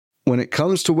When it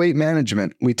comes to weight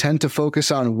management, we tend to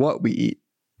focus on what we eat,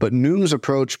 but Noom's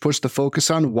approach puts the focus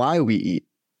on why we eat.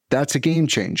 That's a game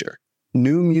changer.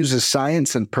 Noom uses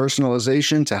science and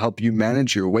personalization to help you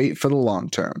manage your weight for the long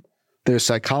term. Their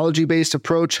psychology-based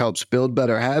approach helps build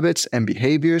better habits and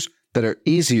behaviors that are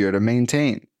easier to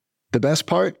maintain. The best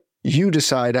part? You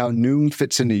decide how Noom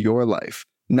fits into your life,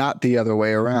 not the other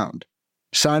way around.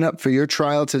 Sign up for your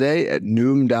trial today at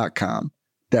Noom.com.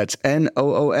 That's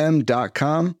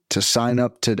Noom.com to sign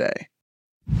up today.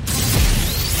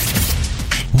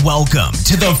 Welcome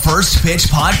to the First Pitch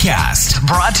Podcast,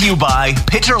 brought to you by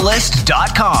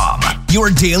PitcherList.com,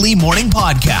 your daily morning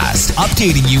podcast,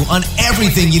 updating you on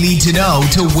everything you need to know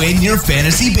to win your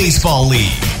fantasy baseball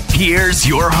league. Here's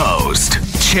your host,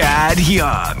 Chad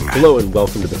Young. Hello and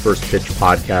welcome to the First Pitch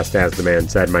Podcast. As the man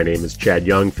said, my name is Chad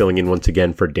Young, filling in once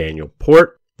again for Daniel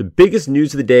Port. The biggest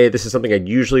news of the day, this is something I'd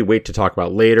usually wait to talk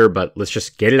about later, but let's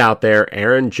just get it out there.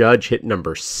 Aaron Judge hit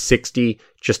number 60.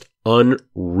 Just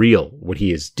unreal what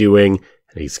he is doing,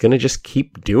 and he's going to just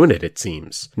keep doing it, it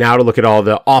seems. Now to look at all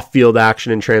the off-field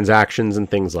action and transactions and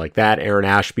things like that. Aaron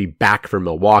Ashby back from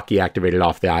Milwaukee, activated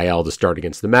off the IL to start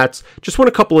against the Mets. Just won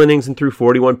a couple innings and threw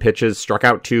 41 pitches, struck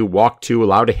out 2, walked 2,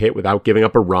 allowed a hit without giving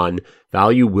up a run.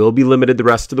 Value will be limited the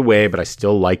rest of the way, but I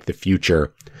still like the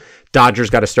future. Dodgers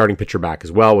got a starting pitcher back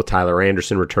as well, with Tyler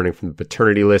Anderson returning from the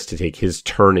paternity list to take his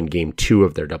turn in Game 2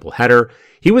 of their doubleheader.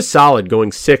 He was solid,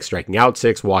 going 6, striking out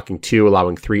 6, walking 2,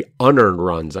 allowing 3 unearned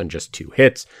runs on just 2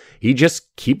 hits. He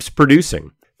just keeps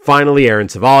producing. Finally, Aaron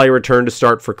Civale returned to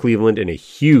start for Cleveland in a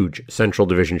huge Central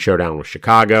Division showdown with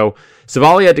Chicago.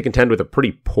 Civale had to contend with a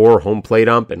pretty poor home plate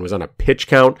ump and was on a pitch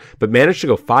count, but managed to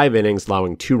go 5 innings,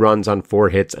 allowing 2 runs on 4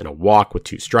 hits and a walk with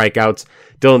 2 strikeouts.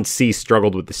 Dylan Cease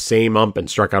struggled with the same ump and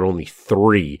struck out only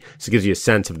 3, so it gives you a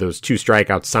sense of those 2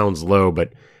 strikeouts. Sounds low, but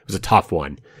it was a tough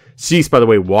one. Cease, by the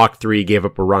way, walked 3, gave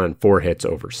up a run on 4 hits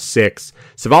over 6.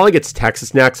 Civale gets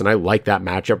Texas next, and I like that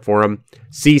matchup for him.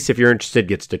 Cease, if you're interested,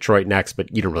 gets Detroit next,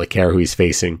 but you don't really care who he's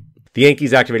facing. The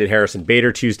Yankees activated Harrison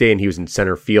Bader Tuesday, and he was in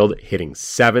center field, hitting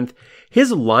 7th.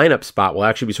 His lineup spot will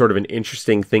actually be sort of an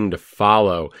interesting thing to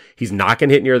follow. He's not going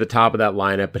to hit near the top of that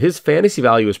lineup, but his fantasy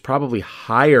value is probably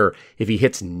higher if he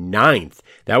hits 9th.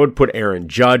 That would put Aaron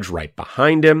Judge right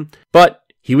behind him, but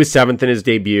he was 7th in his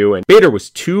debut, and Bader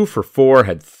was 2 for 4,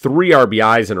 had 3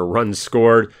 RBIs and a run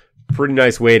scored. Pretty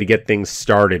nice way to get things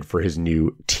started for his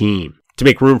new team. To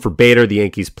make room for Bader, the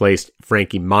Yankees placed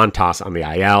Frankie Montas on the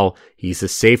IL. He's a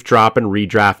safe drop and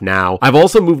redraft now. I've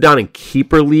also moved on in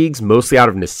keeper leagues, mostly out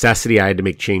of necessity. I had to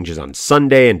make changes on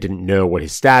Sunday and didn't know what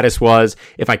his status was.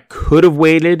 If I could have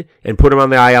waited and put him on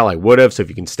the IL, I would have. So if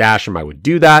you can stash him, I would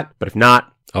do that. But if not,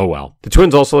 oh well. The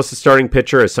Twins also lost a starting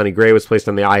pitcher as Sonny Gray was placed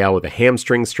on the IL with a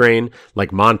hamstring strain.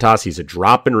 Like Montas, he's a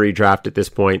drop and redraft at this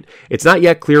point. It's not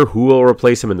yet clear who will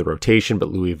replace him in the rotation, but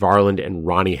Louis Varland and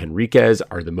Ronnie Henriquez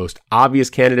are the most obvious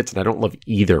candidates, and I don't love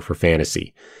either for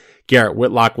fantasy. Garrett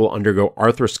Whitlock will undergo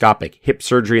arthroscopic hip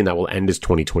surgery, and that will end his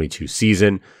 2022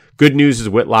 season. Good news is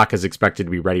Whitlock is expected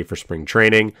to be ready for spring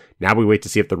training. Now we wait to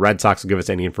see if the Red Sox will give us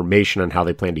any information on how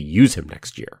they plan to use him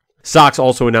next year. Sox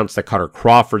also announced that Cutter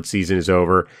Crawford's season is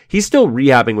over. He's still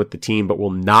rehabbing with the team, but will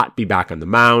not be back on the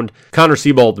mound. Connor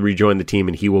Seabold rejoined the team,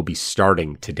 and he will be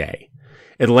starting today.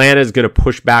 Atlanta is going to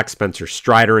push back Spencer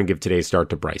Strider and give today's start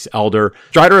to Bryce Elder.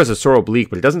 Strider has a sore oblique,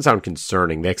 but it doesn't sound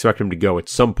concerning. They expect him to go at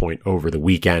some point over the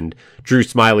weekend. Drew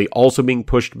Smyly also being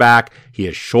pushed back. He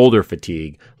has shoulder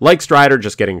fatigue. Like Strider,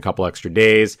 just getting a couple extra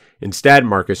days. Instead,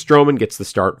 Marcus Stroman gets the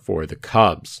start for the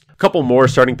Cubs. A couple more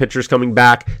starting pitchers coming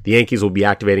back. The Yankees will be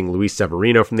activating Luis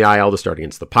Severino from the IL to start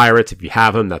against the Pirates. If you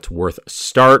have him, that's worth a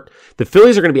start. The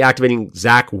Phillies are going to be activating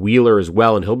Zach Wheeler as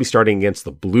well, and he'll be starting against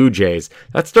the Blue Jays.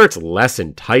 That start's less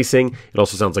enticing. It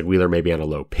also sounds like Wheeler may be on a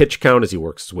low pitch count as he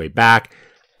works his way back.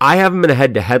 I have him in a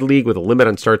head-to-head league with a limit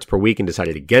on starts per week and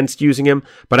decided against using him,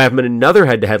 but I have him in another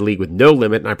head-to-head league with no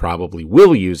limit, and I probably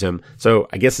will use him, so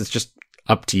I guess it's just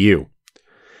up to you.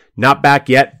 Not back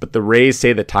yet, but the Rays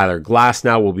say that Tyler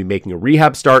Glasnow will be making a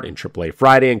rehab start in AAA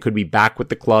Friday and could be back with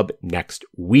the club next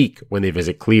week when they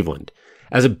visit Cleveland.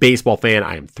 As a baseball fan,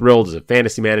 I am thrilled. As a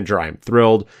fantasy manager, I am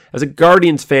thrilled. As a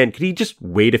Guardians fan, could he just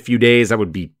wait a few days? That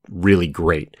would be really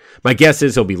great. My guess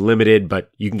is he'll be limited,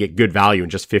 but you can get good value in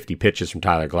just 50 pitches from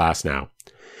Tyler Glasnow.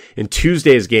 In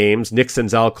Tuesday's games, Nick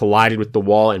Senzel collided with the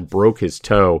wall and broke his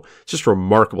toe. It's just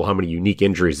remarkable how many unique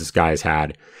injuries this guy has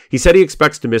had. He said he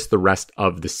expects to miss the rest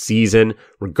of the season.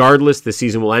 Regardless, the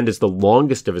season will end as the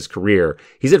longest of his career.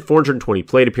 He's at 420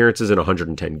 plate appearances in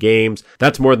 110 games.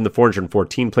 That's more than the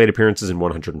 414 plate appearances in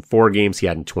 104 games he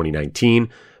had in 2019.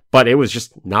 But it was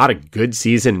just not a good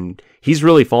season. He's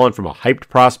really fallen from a hyped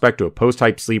prospect to a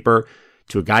post-hype sleeper.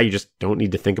 to a guy you just don't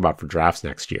need to think about for drafts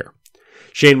next year.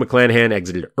 Shane McClanahan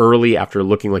exited early after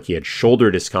looking like he had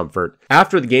shoulder discomfort.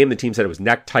 After the game, the team said it was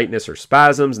neck tightness or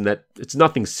spasms and that it's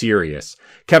nothing serious.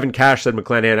 Kevin Cash said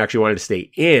McClanahan actually wanted to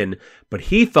stay in, but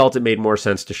he felt it made more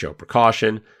sense to show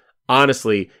precaution.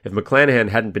 Honestly, if McClanahan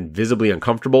hadn't been visibly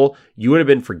uncomfortable, you would have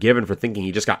been forgiven for thinking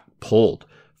he just got pulled.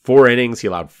 4 innings, he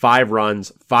allowed 5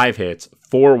 runs, 5 hits,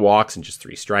 4 walks, and just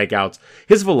 3 strikeouts.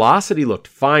 His velocity looked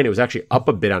fine. It was actually up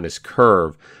a bit on his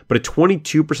curve, but a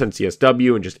 22%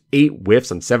 CSW and just 8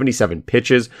 whiffs on 77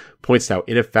 pitches points to how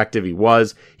ineffective he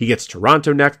was. He gets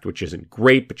Toronto next, which isn't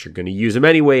great, but you're going to use him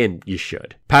anyway, and you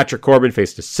should. Patrick Corbin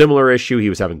faced a similar issue. He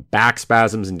was having back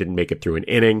spasms and didn't make it through an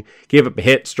inning. Gave up a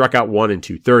hit, struck out 1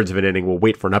 2/3 of an inning. We'll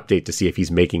wait for an update to see if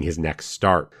he's making his next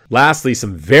start. Lastly,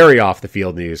 some very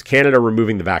off-the-field news. Canada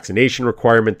removing the vaccination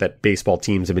requirement that baseball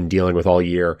teams have been dealing with all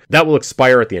year. That will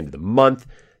expire at the end of the month.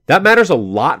 That matters a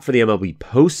lot for the MLB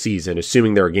postseason,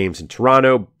 assuming there are games in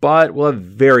Toronto, but will have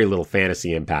very little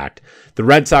fantasy impact. The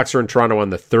Red Sox are in Toronto on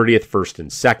the 30th, 1st,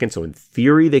 and 2nd, so in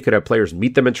theory, they could have players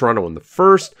meet them in Toronto on the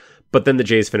 1st, but then the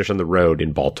Jays finish on the road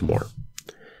in Baltimore.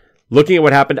 Looking at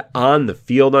what happened on the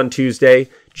field on Tuesday,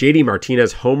 JD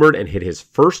Martinez homered and hit his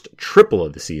first triple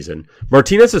of the season.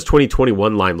 Martinez's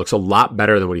 2021 line looks a lot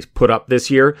better than what he's put up this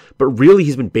year, but really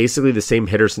he's been basically the same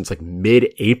hitter since like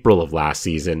mid-April of last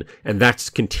season, and that's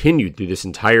continued through this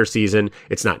entire season.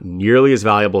 It's not nearly as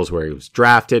valuable as where he was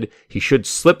drafted. He should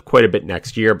slip quite a bit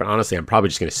next year, but honestly, I'm probably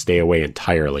just going to stay away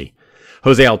entirely.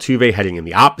 Jose Altuve heading in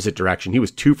the opposite direction. He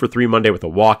was 2 for 3 Monday with a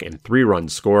walk and 3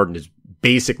 runs scored, and is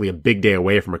basically a big day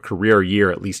away from a career year,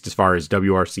 at least as far as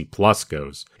WRC Plus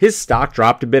goes. His stock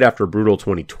dropped a bit after a brutal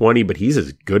 2020, but he's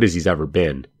as good as he's ever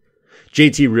been.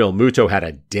 JT Realmuto had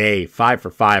a day, 5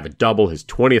 for 5, a double, his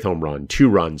 20th home run, 2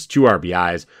 runs, 2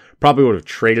 RBIs. Probably would have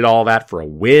traded all that for a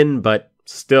win, but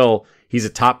still, he's a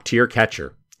top-tier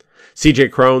catcher.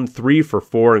 CJ Cron, 3 for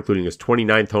 4, including his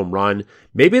 29th home run.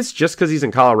 Maybe it's just because he's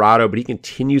in Colorado, but he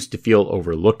continues to feel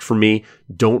overlooked for me.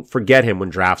 Don't forget him when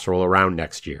drafts roll around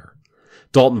next year.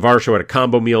 Dalton Varsho had a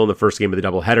combo meal in the first game of the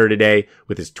doubleheader today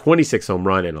with his 26th home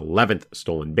run and 11th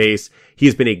stolen base. He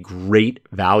has been a great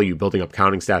value building up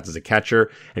counting stats as a catcher,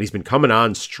 and he's been coming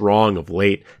on strong of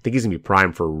late. I think he's going to be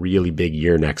primed for a really big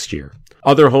year next year.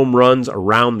 Other home runs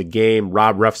around the game.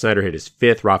 Rob Refsnyder hit his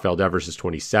 5th. Rafael Devers his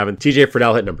 27th. TJ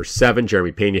Friedl hit number 7.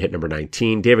 Jeremy Pena hit number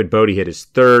 19. David Bodie hit his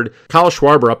 3rd. Kyle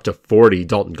Schwarber up to 40.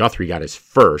 Dalton Guthrie got his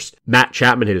 1st. Matt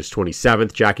Chapman hit his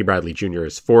 27th. Jackie Bradley Jr.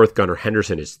 his 4th. Gunnar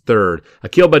Henderson his 3rd.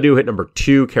 Akil Baddoo hit number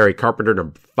 2. Kerry Carpenter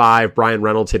number 5. Brian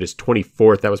Reynolds hit his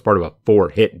 24th. That was part of a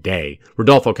 4-hit day.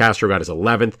 Rodolfo Castro got his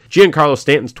 11th. Giancarlo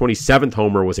Stanton's 27th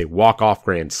homer was a walk-off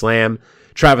grand slam.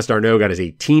 Travis d'Arnaud got his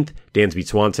 18th, Dansby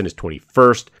Swanson his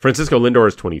 21st, Francisco Lindor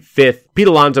his 25th, Pete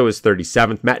Alonso his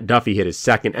 37th, Matt Duffy hit his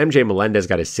 2nd, MJ Melendez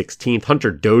got his 16th, Hunter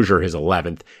Dozier his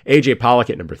 11th, AJ Pollock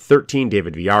hit number 13,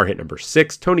 David Villar hit number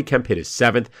 6, Tony Kemp hit his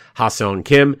 7th, Ha-Seong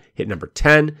Kim hit number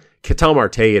 10, Ketel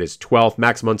Marte hit his 12th,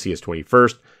 Max Muncy his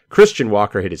 21st, Christian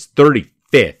Walker hit his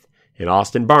 35th, and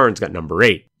Austin Barnes got number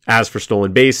 8. As for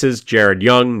stolen bases, Jared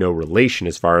Young, no relation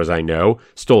as far as I know,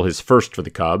 stole his 1st for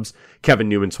the Cubs. Kevin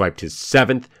Newman swiped his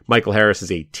 7th. Michael Harris his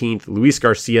 18th. Luis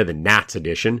Garcia, the Nats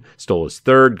edition, stole his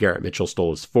 3rd. Garrett Mitchell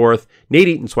stole his 4th. Nate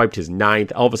Eaton swiped his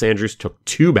 9th. Elvis Andrus took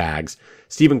 2 bags.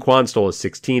 Stephen Kwan stole his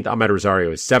 16th. Ahmed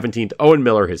Rosario his 17th. Owen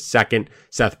Miller his 2nd.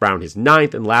 Seth Brown his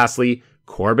 9th. And lastly,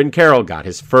 Corbin Carroll got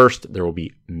his 1st. There will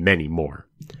be many more.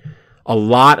 A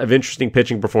lot of interesting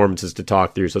pitching performances to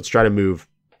talk through, so let's try to move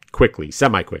quickly,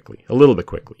 semi-quickly, a little bit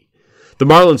quickly. The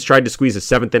Marlins tried to squeeze a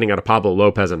 7th inning out of Pablo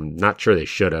Lopez, and I'm not sure they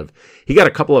should have. He got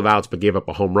a couple of outs, but gave up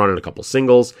a home run and a couple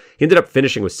singles. He ended up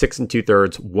finishing with 6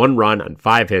 2/3, 1 run on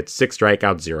 5 hits, 6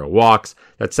 strikeouts, 0 walks.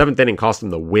 That 7th inning cost him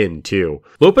the win, too.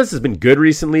 Lopez has been good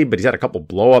recently, but he's had a couple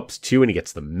blow-ups, too, and he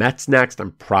gets the Mets next.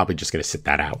 I'm probably just going to sit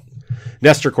that out.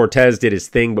 Nestor Cortez did his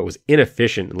thing, but was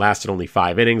inefficient and lasted only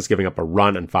 5 innings, giving up a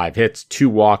run on 5 hits, 2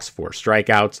 walks, 4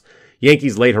 strikeouts.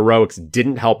 Yankees' late heroics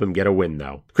didn't help him get a win,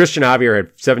 though. Christian Javier had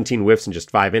 17 whiffs in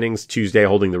just 5 innings, Tuesday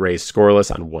holding the Rays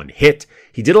scoreless on 1 hit.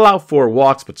 He did allow 4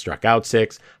 walks, but struck out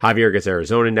 6. Javier gets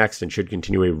Arizona next and should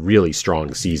continue a really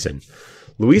strong season.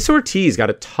 Luis Ortiz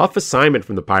got a tough assignment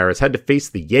from the Pirates, had to face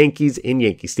the Yankees in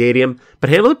Yankee Stadium,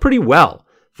 but handled it pretty well.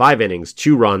 5 innings,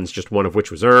 2 runs, just 1 of which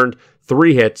was earned,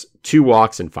 3 hits, 2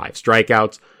 walks, and 5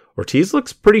 strikeouts. Ortiz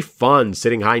looks pretty fun,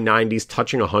 sitting high 90s,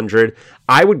 touching 100.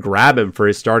 I would grab him for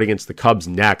his start against the Cubs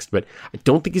next, but I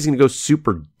don't think he's going to go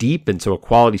super deep, and so a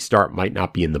quality start might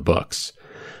not be in the books.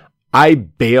 I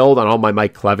bailed on all my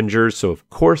Mike Clevingers, so of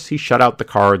course he shut out the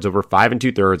Cards over 5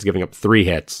 2/3, giving up 3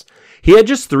 hits. He had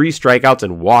just 3 strikeouts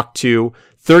and walked 2.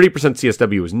 30%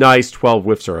 CSW was nice, 12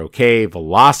 whiffs are okay,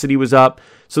 velocity was up.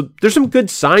 So there's some good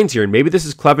signs here, and maybe this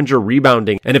is Clevenger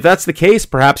rebounding. And if that's the case,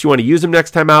 perhaps you want to use him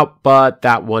next time out, but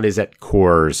that one is at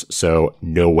Coors, so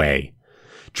no way.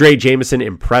 Dre Jameson,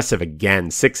 impressive again.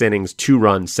 6 innings, 2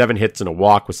 runs, 7 hits and a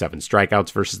walk with 7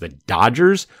 strikeouts versus the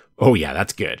Dodgers. Oh yeah,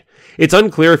 that's good. It's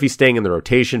unclear if he's staying in the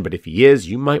rotation, but if he is,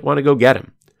 you might want to go get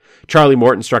him. Charlie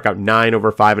Morton struck out 9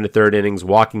 over 5 1/3 innings,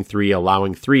 walking 3,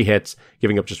 allowing 3 hits,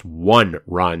 giving up just 1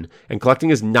 run, and collecting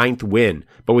his 9th win.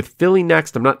 But with Philly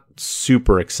next, I'm not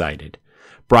super excited.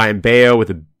 Brian Bayo with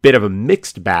a bit of a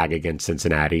mixed bag against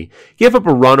Cincinnati. He gave up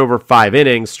a run over 5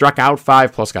 innings, struck out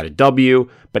 5 plus got a W,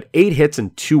 but 8 hits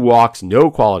and 2 walks,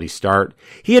 no quality start.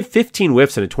 He had 15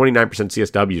 whiffs and a 29%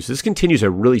 CSW, so this continues a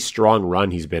really strong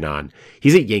run he's been on.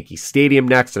 He's at Yankee Stadium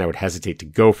next, and I would hesitate to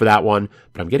go for that one,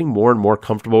 but I'm getting more and more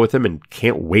comfortable with him and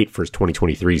can't wait for his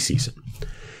 2023 season.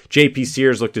 JP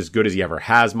Sears looked as good as he ever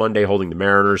has Monday, holding the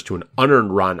Mariners to an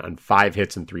unearned run on 5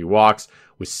 hits and 3 walks,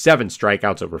 with 7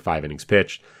 strikeouts over 5 innings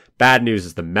pitched. Bad news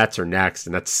is the Mets are next,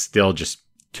 and that's still just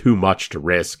too much to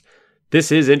risk.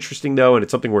 This is interesting, though, and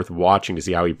it's something worth watching to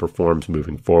see how he performs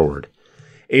moving forward.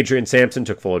 Adrian Sampson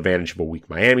took full advantage of a weak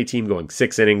Miami team, going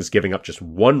 6 innings, giving up just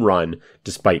 1 run,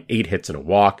 despite 8 hits and a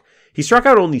walk. He struck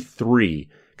out only 3,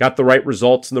 got the right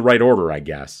results in the right order, I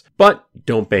guess. But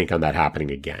don't bank on that happening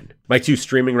again. My 2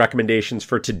 streaming recommendations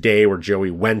for today were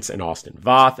Joey Wentz and Austin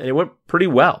Voth, and it went pretty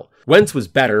well. Wentz was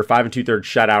better, 5 2/3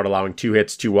 shutout, allowing 2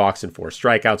 hits, 2 walks, and 4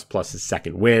 strikeouts, plus his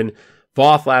 2nd win.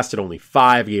 Voth lasted only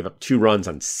 5, gave up 2 runs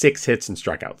on 6 hits and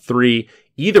struck out 3.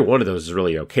 Either one of those is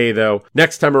really okay, though.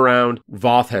 Next time around,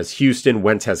 Voth has Houston,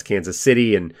 Wentz has Kansas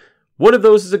City, and one of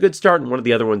those is a good start and one of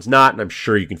the other one's not, and I'm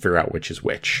sure you can figure out which is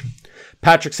which.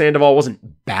 Patrick Sandoval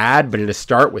wasn't bad, but in a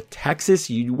start with Texas,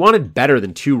 you wanted better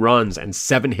than 2 runs and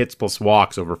 7 hits plus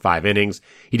walks over 5 innings.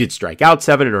 He did strike out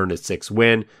 7 and earned his 6th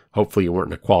win. Hopefully you weren't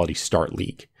in a quality start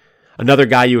league. Another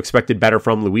guy you expected better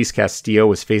from, Luis Castillo,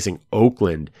 was facing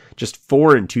Oakland. Just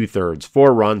 4 2/3,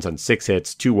 4 runs on 6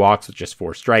 hits, 2 walks with just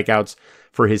 4 strikeouts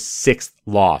for his 6th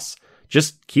loss.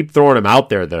 Just keep throwing him out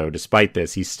there, though. Despite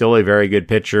this, he's still a very good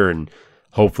pitcher, and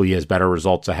hopefully he has better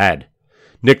results ahead.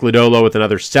 Nick Lodolo with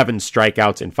another 7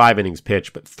 strikeouts in 5 innings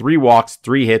pitched, but 3 walks,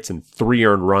 3 hits, and 3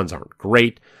 earned runs aren't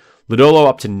great. Lodolo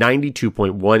up to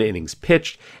 92.1 innings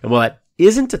pitched, and while that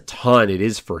isn't a ton, it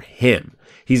is for him.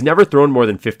 He's never thrown more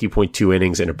than 50.2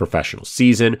 innings in a professional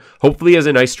season. Hopefully he has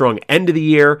a nice strong end of the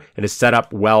year and is set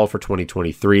up well for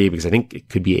 2023, because I think it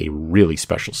could be a really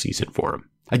special season for him.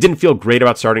 I didn't feel great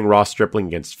about starting Ross Stripling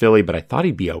against Philly, but I thought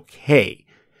he'd be okay.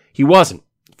 He wasn't.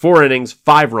 4 innings,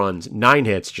 5 runs, 9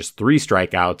 hits, just 3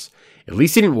 strikeouts. At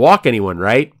least he didn't walk anyone,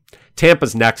 right?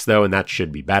 Tampa's next, though, and that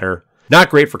should be better. Not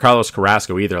great for Carlos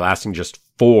Carrasco either, lasting just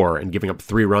 4 and giving up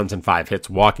 3 runs and 5 hits,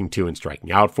 walking 2 and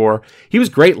striking out 4. He was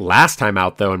great last time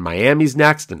out, though, and Miami's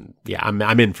next, and yeah,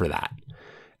 I'm in for that.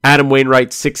 Adam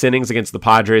Wainwright, 6 innings against the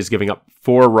Padres, giving up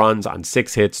 4 runs on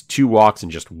 6 hits, 2 walks,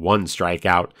 and just 1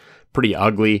 strikeout. Pretty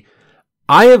ugly.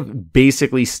 I have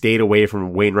basically stayed away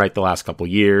from Wainwright the last couple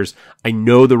years. I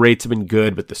know the rates have been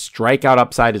good, but the strikeout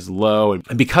upside is low.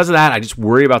 And because of that, I just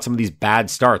worry about some of these bad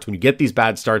starts. When you get these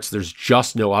bad starts, there's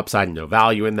just no upside and no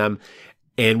value in them.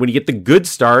 And when you get the good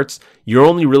starts, you're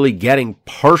only really getting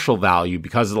partial value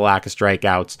because of the lack of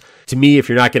strikeouts. To me, if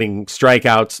you're not getting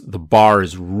strikeouts, the bar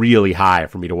is really high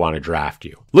for me to want to draft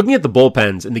you. Looking at the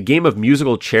bullpens, in the game of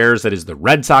musical chairs that is the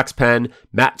Red Sox pen,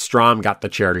 Matt Strahm got the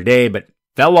chair today, but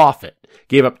fell off it.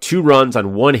 Gave up 2 runs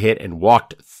on 1 hit and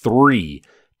walked 3,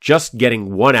 just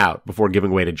getting 1 out before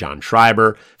giving way to John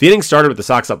Schreiber. The inning started with the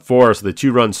Sox up 4, so the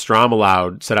 2 runs Strahm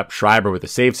allowed set up Schreiber with a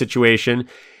save situation.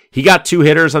 He got 2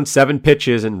 hitters on 7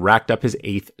 pitches and racked up his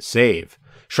 8th save.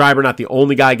 Schreiber not the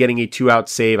only guy getting a 2-out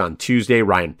save on Tuesday.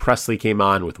 Ryan Presley came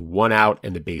on with 1 out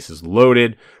and the bases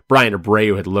loaded. Brian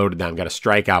Abreu had loaded them, got a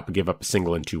strikeout, but gave up a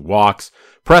single and 2 walks.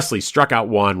 Presley struck out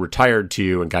 1, retired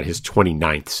 2, and got his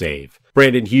 29th save.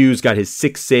 Brandon Hughes got his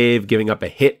 6th save, giving up a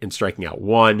hit and striking out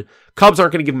 1. Cubs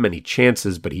aren't going to give him any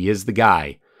chances, but he is the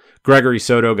guy. Gregory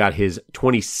Soto got his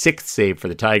 26th save for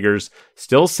the Tigers,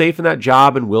 still safe in that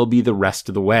job and will be the rest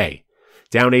of the way.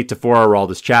 Down 8-4,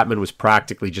 Aroldis Chapman was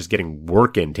practically just getting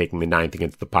work in, taking the 9th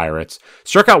against the Pirates.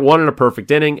 Struck out 1 in a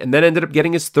perfect inning, and then ended up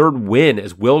getting his 3rd win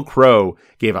as Will Crowe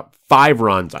gave up 5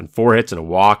 runs on 4 hits and a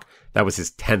walk. That was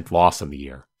his 10th loss on the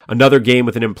year. Another game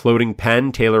with an imploding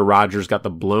pen, Taylor Rogers got the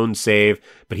blown save,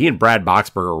 but he and Brad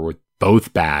Boxberger were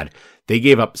both bad. They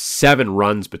gave up 7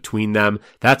 runs between them.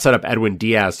 That set up Edwin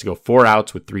Diaz to go 4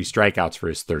 outs with 3 strikeouts for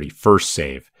his 31st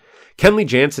save. Kenley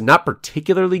Jansen, not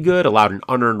particularly good, allowed an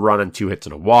unearned run on 2 hits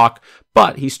and a walk,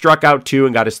 but he struck out 2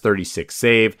 and got his 36th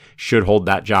save. Should hold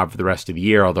that job for the rest of the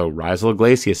year, although Raisel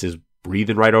Iglesias is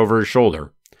breathing right over his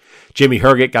shoulder. Jimmy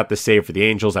Herget got the save for the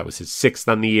Angels. That was his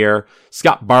 6th on the year.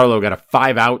 Scott Barlow got a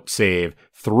 5-out save,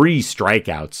 3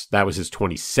 strikeouts. That was his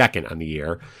 22nd on the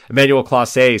year. Emmanuel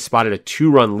Clase spotted a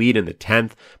 2-run lead in the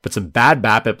 10th, but some bad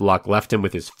BABIP luck left him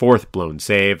with his 4th blown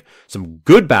save. Some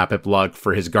good BABIP luck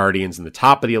for his Guardians in the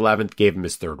top of the 11th gave him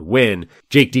his 3rd win.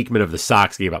 Jake Diekman of the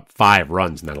Sox gave up 5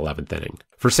 runs in that 11th inning.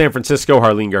 For San Francisco,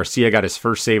 Jarlin Garcia got his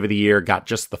 1st save of the year, got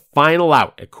just the final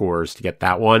out at Coors to get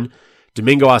that one.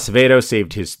 Domingo Acevedo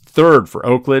saved his 3rd for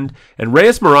Oakland, and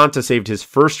Reyes Maranta saved his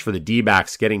 1st for the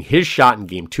D-backs, getting his shot in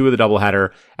Game 2 of the doubleheader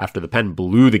after the Pen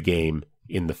blew the game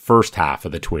in the first half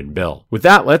of the Twin Bill. With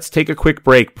that, let's take a quick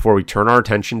break before we turn our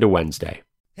attention to Wednesday.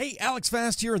 Hey, Alex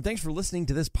Fast here, and thanks for listening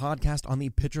to this podcast on the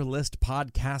Pitcher List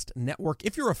Podcast Network.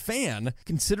 If you're a fan,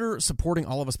 consider supporting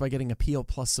all of us by getting a PL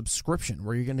Plus subscription,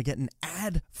 where you're going to get an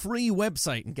ad-free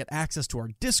website and get access to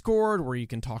our Discord, where you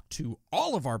can talk to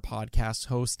all of our podcast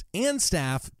hosts and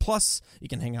staff. Plus, you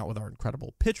can hang out with our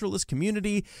incredible Pitcher List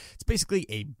community. It's basically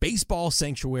a baseball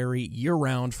sanctuary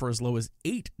year-round for as low as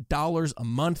 $8 a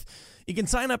month. You can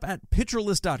sign up at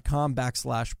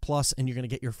pitcherlist.com/plus, and you're going to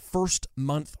get your first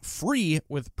month free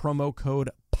with promo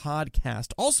code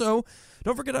podcast. Also,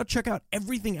 don't forget to check out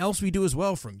everything else we do as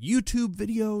well, from YouTube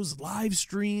videos, live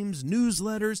streams,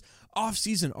 newsletters,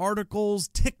 off-season articles,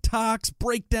 TikToks,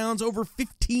 breakdowns, over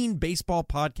 15 baseball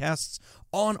podcasts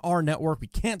on our network. We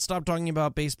can't stop talking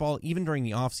about baseball even during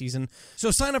the off-season.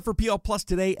 So sign up for PL Plus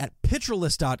today at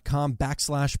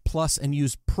pitcherlist.com/plus and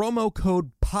use promo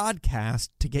code podcast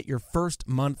to get your first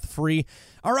month free.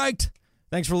 All right.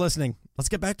 Thanks for listening. Let's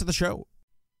get back to the show.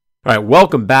 All right,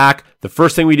 welcome back. The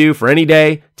first thing we do for any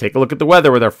day, take a look at the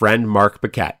weather with our friend Mark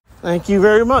Paquette. Thank you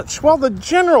very much. Well, the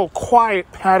general quiet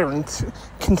pattern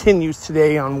continues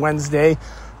today on Wednesday.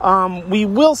 We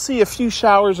will see a few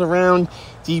showers around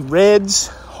the Reds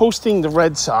hosting the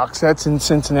Red Sox. That's in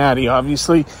Cincinnati,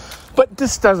 obviously. But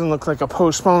this doesn't look like a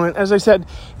postponement. As I said,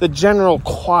 the general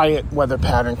quiet weather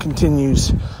pattern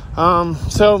continues.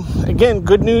 So, again,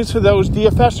 good news for those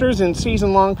DFSers and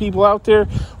season-long people out there.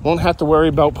 Won't have to worry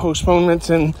about postponements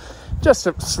and just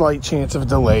a slight chance of a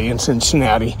delay in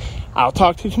Cincinnati. I'll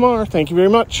talk to you tomorrow. Thank you very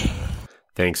much.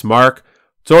 Thanks, Mark.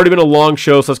 It's already been a long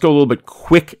show, so let's go a little bit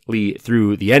quickly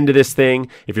through the end of this thing.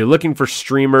 If you're looking for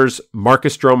streamers,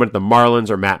 Marcus Stroman at the Marlins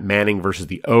or Matt Manning versus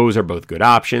the O's are both good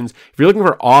options. If you're looking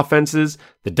for offenses,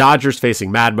 the Dodgers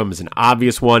facing Mad Bum is an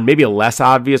obvious one, maybe a less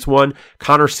obvious one.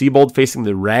 Connor Siebold facing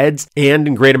the Reds, and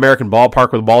in Great American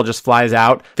Ballpark where the ball just flies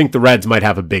out. I think the Reds might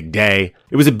have a big day.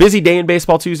 It was a busy day in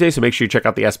Baseball Tuesday, so make sure you check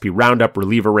out the SP Roundup,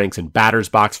 reliever ranks, and batters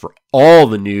box for all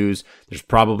the news. There's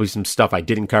probably some stuff I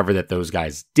didn't cover that those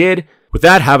guys did. With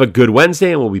that, have a good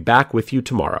Wednesday, and we'll be back with you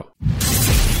tomorrow.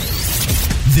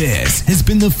 This has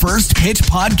been the First Pitch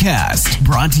Podcast,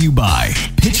 brought to you by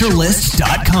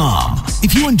PitcherList.com.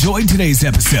 If you enjoyed today's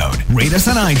episode, rate us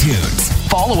on iTunes,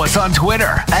 follow us on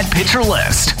Twitter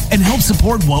 @PitcherList, and help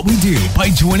support what we do by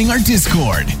joining our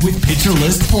Discord with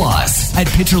PitcherList Plus at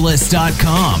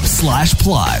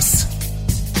PitcherList.com/plus.